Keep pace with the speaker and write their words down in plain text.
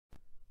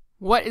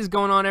What is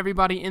going on,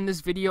 everybody? In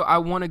this video, I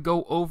want to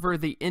go over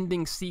the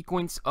ending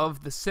sequence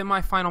of the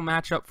semifinal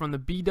matchup from the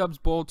B-Dubs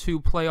Bowl 2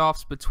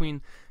 playoffs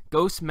between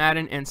Gos,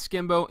 Madden, and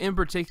Skimbo. In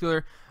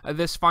particular,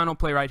 this final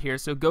play right here.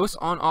 So Gos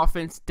on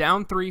offense,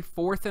 down 3,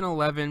 4th and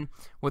 11,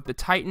 with the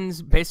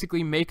Titans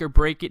basically make or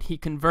break it. He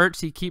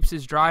converts, he keeps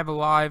his drive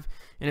alive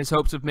in his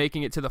hopes of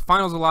making it to the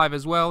finals alive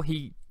as well.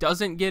 He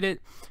doesn't get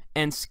it,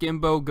 and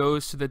Skimbo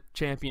goes to the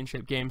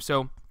championship game.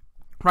 So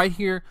right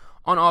here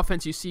on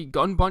offense, you see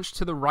gun bunch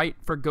to the right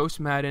for Gos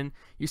Madden.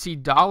 You see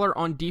dollar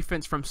on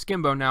defense from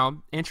Skimbo.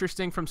 Now,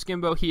 interesting from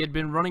Skimbo, he had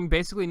been running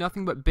basically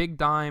nothing but big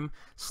dime,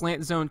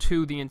 slant zone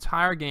 2 the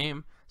entire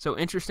game. So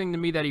interesting to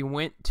me that he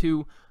went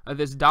to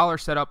this dollar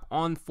setup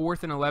on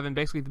 4th and 11,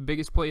 basically the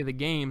biggest play of the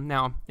game.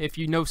 Now, if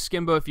you know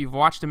Skimbo, if you've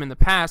watched him in the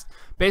past,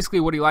 basically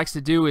what he likes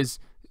to do is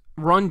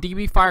run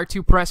DB fire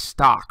 2 press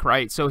stock,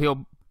 right? So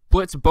he'll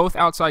blitz both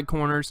outside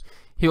corners.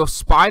 He'll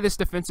spy this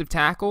defensive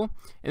tackle,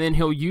 and then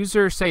he'll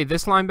user, say,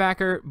 this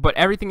linebacker, but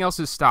everything else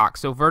is stock.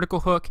 So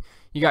vertical hook,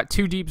 you got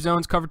 2 deep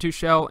zones, cover 2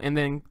 shell, and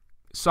then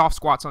soft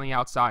squats on the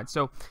outside.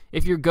 So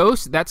if you're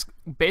Gos, that's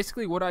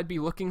basically what I'd be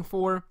looking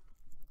for.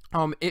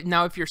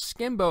 Now, if you're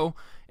Skimbo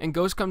and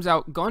Gos comes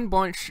out gun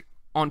bunch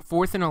on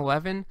 4th and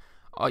 11,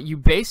 you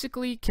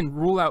basically can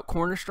rule out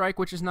corner strike,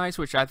 which is nice,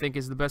 which I think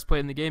is the best play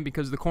in the game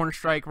because the corner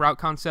strike route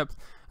concept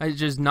is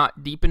just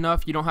not deep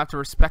enough. You don't have to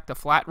respect the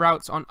flat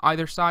routes on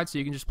either side, so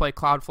you can just play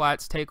cloud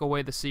flats, take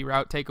away the C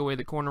route, take away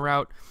the corner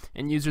route,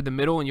 and user the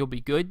middle, and you'll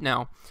be good.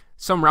 Now,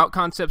 some route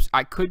concepts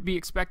I could be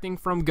expecting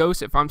from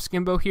Gos if I'm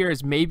Skimbo here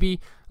is maybe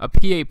a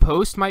PA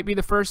post might be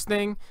the first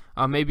thing.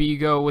 Maybe you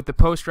go with the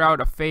post route,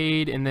 a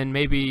fade, and then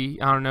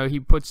maybe, I don't know, he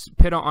puts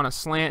Pitt on a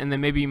slant, and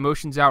then maybe he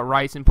motions out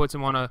Rice and puts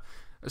him on a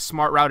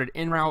smart routed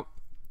in route.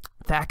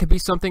 That could be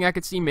something I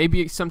could see.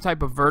 Maybe some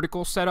type of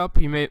vertical setup.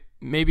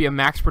 Maybe a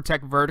max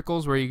protect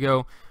verticals where you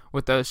go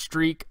with a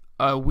streak,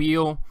 a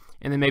wheel,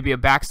 and then maybe a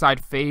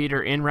backside fade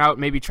or in route.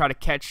 Maybe try to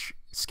catch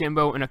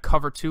Skimbo in a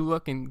cover 2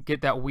 look and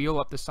get that wheel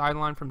up the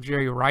sideline from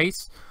Jerry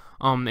Rice.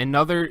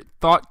 Another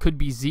thought could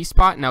be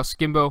Z-spot. Now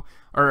Skimbo,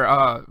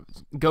 or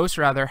Gos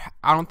rather,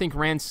 I don't think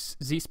ran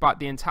Z-spot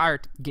the entire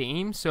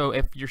game. So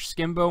if you're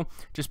Skimbo,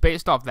 just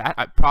based off that,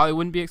 I probably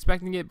wouldn't be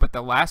expecting it. But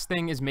the last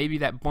thing is maybe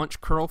that bunch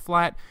curl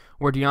flat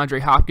where DeAndre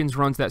Hopkins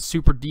runs that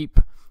super deep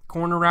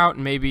corner route,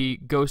 and maybe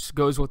Gos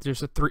goes with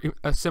just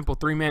a simple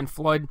 3-man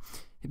flood.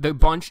 The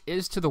bunch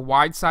is to the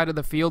wide side of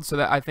the field, so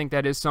that I think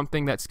that is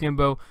something that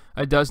Skimbo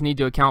does need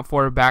to account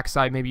for.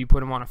 Backside, maybe you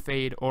put him on a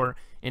fade or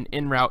an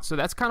in route. So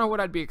that's kind of what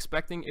I'd be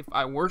expecting if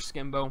I were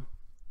Skimbo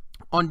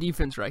on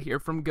defense right here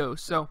from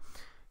Gos. So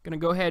gonna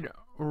go ahead,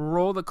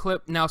 roll the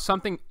clip. Now,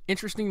 something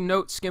interesting to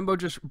note, Skimbo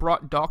just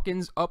brought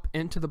Dawkins up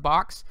into the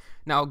box.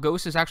 Now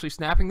Gos is actually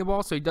snapping the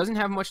ball, so he doesn't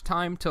have much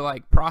time to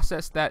like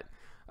process that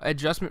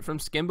adjustment from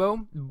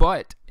Skimbo.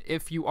 But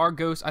if you are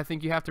Gos, I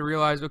think you have to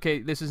realize, okay,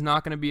 this is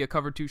not going to be a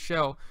cover 2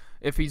 shell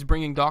if he's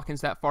bringing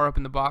Dawkins that far up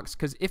in the box.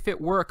 Because if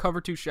it were a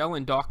cover 2 shell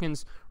and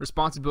Dawkins'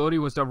 responsibility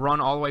was to run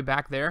all the way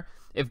back there,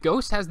 if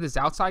Gos has this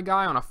outside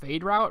guy on a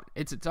fade route,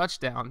 it's a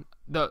touchdown.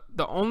 The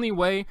only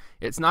way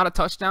it's not a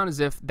touchdown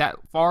is if that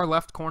far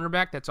left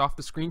cornerback that's off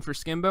the screen for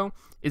Skimbo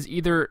is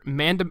either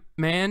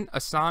man-to-man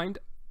assigned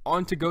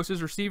onto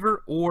Gos'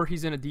 receiver or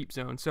he's in a deep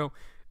zone. So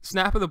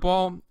snap of the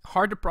ball,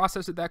 hard to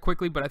process it that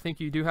quickly, but I think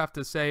you do have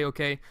to say,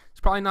 okay, it's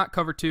probably not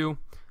cover 2,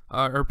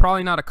 or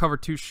probably not a cover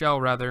 2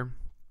 shell, rather.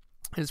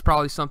 It's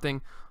probably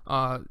something,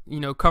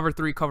 cover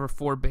 3, cover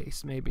 4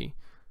 base, maybe.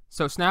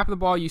 So snap of the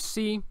ball, you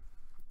see,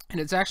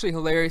 and it's actually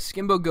hilarious.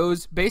 Skimbo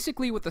goes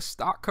basically with a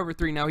stock cover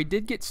 3. Now, he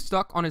did get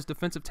stuck on his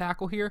defensive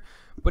tackle here,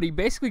 but he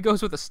basically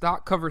goes with a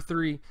stock cover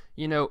 3,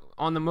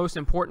 on the most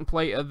important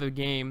play of the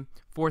game,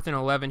 4th and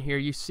 11 here.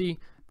 You see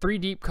 3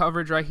 deep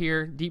coverage right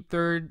here, deep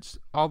thirds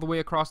all the way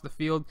across the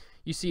field.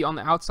 You see on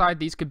the outside,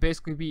 these could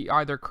basically be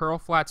either curl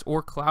flats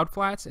or cloud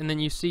flats, and then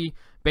you see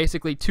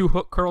basically 2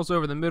 hook curls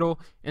over the middle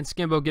and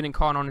Skimbo getting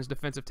caught on his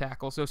defensive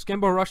tackle. So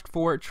Skimbo rushed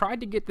forward, tried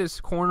to get this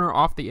corner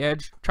off the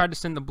edge, tried to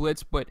send the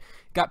blitz, but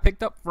got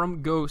picked up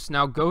from Gos.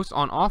 Now Gos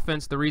on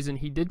offense, the reason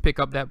he did pick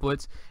up that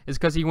blitz is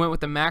because he went with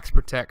the max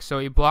protect. So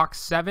he blocked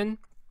 7,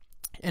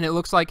 and it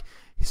looks like,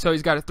 so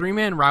he's got a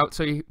 3-man route,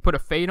 so he put a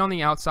fade on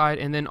the outside,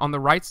 and then on the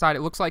right side,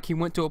 it looks like he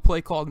went to a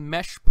play called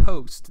mesh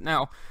post.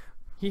 Now,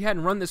 he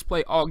hadn't run this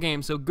play all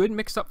game, so good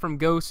mix-up from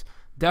Gos.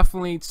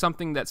 Definitely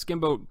something that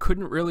Skimbo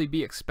couldn't really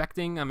be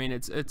expecting. I mean,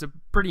 it's a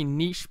pretty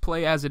niche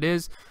play as it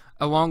is,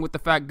 along with the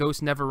fact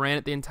Gos never ran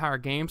it the entire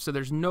game, so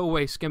there's no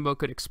way Skimbo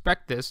could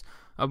expect this.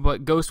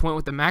 But Gos went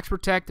with the max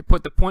protect to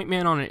put the point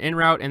man on an in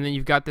route, and then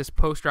you've got this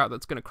post route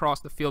that's going to cross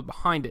the field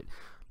behind it.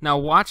 Now,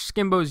 watch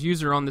Skimbo's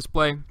user on this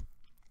play.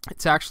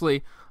 It's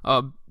actually,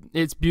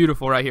 it's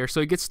beautiful right here.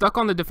 So he gets stuck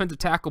on the defensive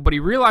tackle, but he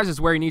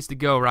realizes where he needs to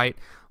go, right?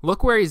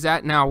 Look where he's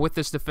at now with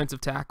this defensive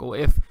tackle.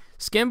 If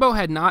Skimbo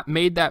had not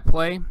made that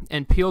play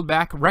and peeled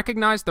back,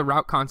 recognized the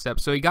route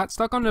concept. So he got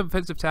stuck on the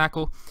defensive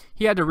tackle.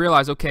 He had to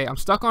realize, okay, I'm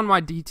stuck on my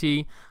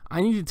DT.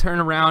 I need to turn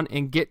around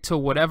and get to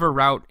whatever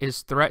route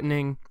is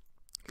threatening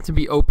to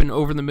be open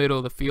over the middle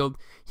of the field.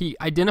 He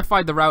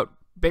identified the route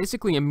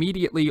basically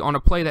immediately on a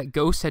play that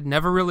Gos had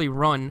never really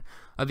run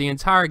the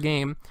entire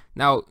game.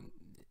 Now,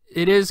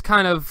 it is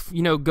kind of,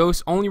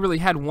 Gos only really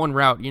had one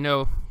route.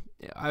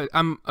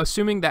 I'm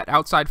assuming that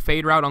outside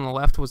fade route on the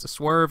left was a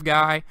swerve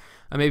guy,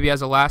 maybe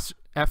as a last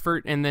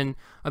effort, and then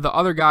the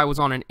other guy was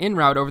on an in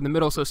route over the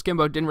middle, so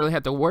Skimbo didn't really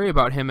have to worry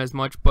about him as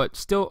much, but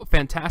still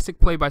fantastic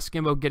play by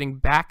Skimbo getting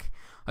back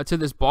to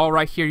this ball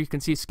right here. You can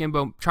see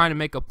Skimbo trying to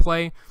make a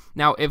play.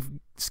 Now, if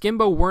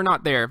Skimbo were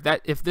not there,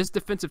 if this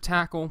defensive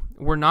tackle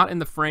were not in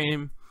the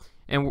frame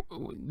and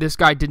this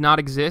guy did not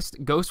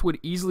exist, Gos would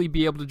easily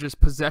be able to just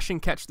possession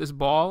catch this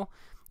ball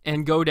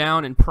and go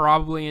down and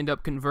probably end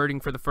up converting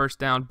for the first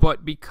down.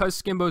 But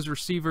because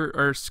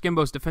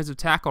Skimbo's defensive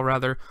tackle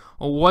rather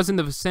was in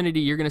the vicinity,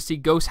 you're going to see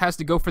Gos has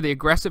to go for the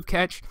aggressive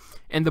catch,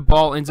 and the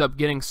ball ends up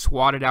getting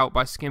swatted out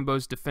by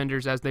Skimbo's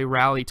defenders as they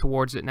rally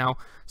towards it. Now,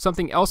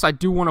 something else I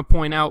do want to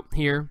point out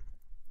here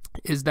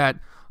is that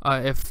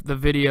if the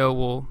video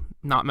will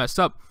not mess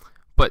up,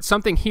 but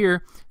something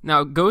here,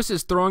 now Gos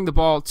is throwing the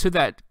ball to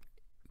that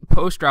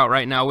post route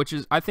right now, which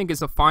I think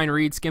is a fine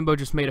read. Skimbo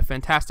just made a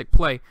fantastic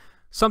play.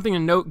 Something to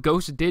note,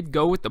 Gos did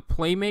go with the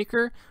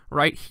playmaker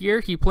right here.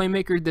 He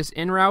playmakered this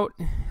in route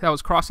that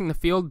was crossing the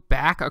field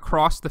back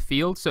across the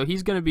field, so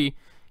he's going to be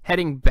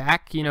heading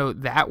back,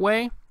 that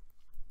way.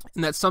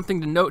 And that's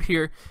something to note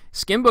here.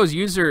 Skimbo's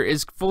user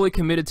is fully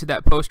committed to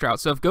that post route,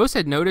 so if Gos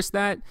had noticed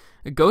that,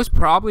 Gos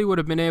probably would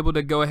have been able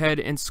to go ahead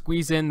and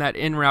squeeze in that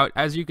in route.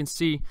 As you can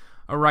see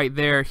right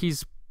there,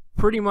 he's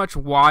pretty much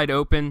wide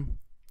open.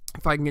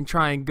 If I can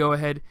try and go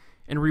ahead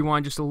and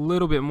rewind just a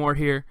little bit more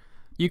here,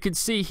 you can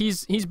see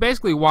he's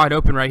basically wide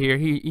open right here.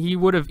 He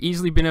would have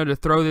easily been able to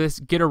throw this,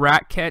 get a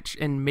rat catch,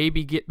 and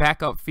maybe get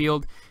back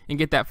upfield and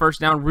get that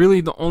first down.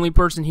 Really, the only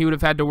person he would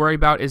have had to worry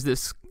about is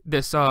this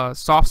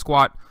soft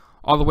squat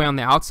all the way on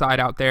the outside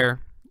out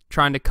there,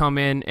 trying to come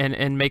in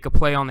and make a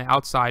play on the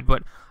outside.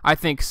 But I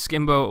think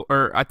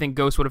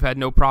Gos would have had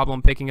no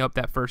problem picking up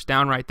that first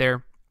down right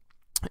there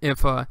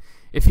if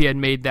he had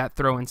made that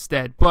throw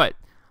instead. But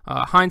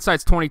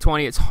hindsight's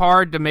 20/20. It's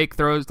hard to make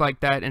throws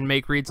like that and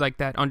make reads like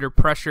that under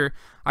pressure.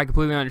 I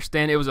completely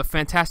understand. It was a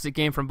fantastic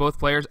game from both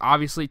players.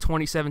 Obviously,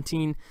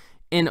 2017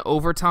 in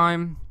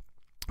overtime,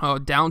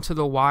 down to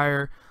the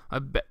wire.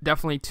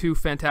 Definitely two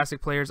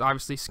fantastic players.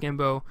 Obviously,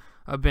 Skimbo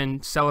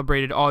been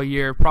celebrated all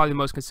year, probably the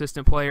most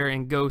consistent player,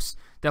 and Gos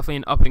definitely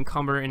an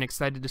up-and-comer, and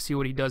excited to see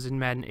what he does in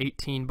Madden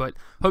 18. But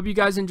hope you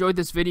guys enjoyed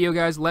this video,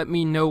 guys. Let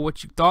me know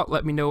what you thought.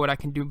 Let me know what I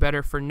can do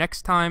better for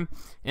next time.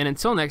 And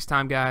until next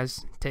time,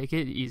 guys, take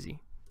it easy.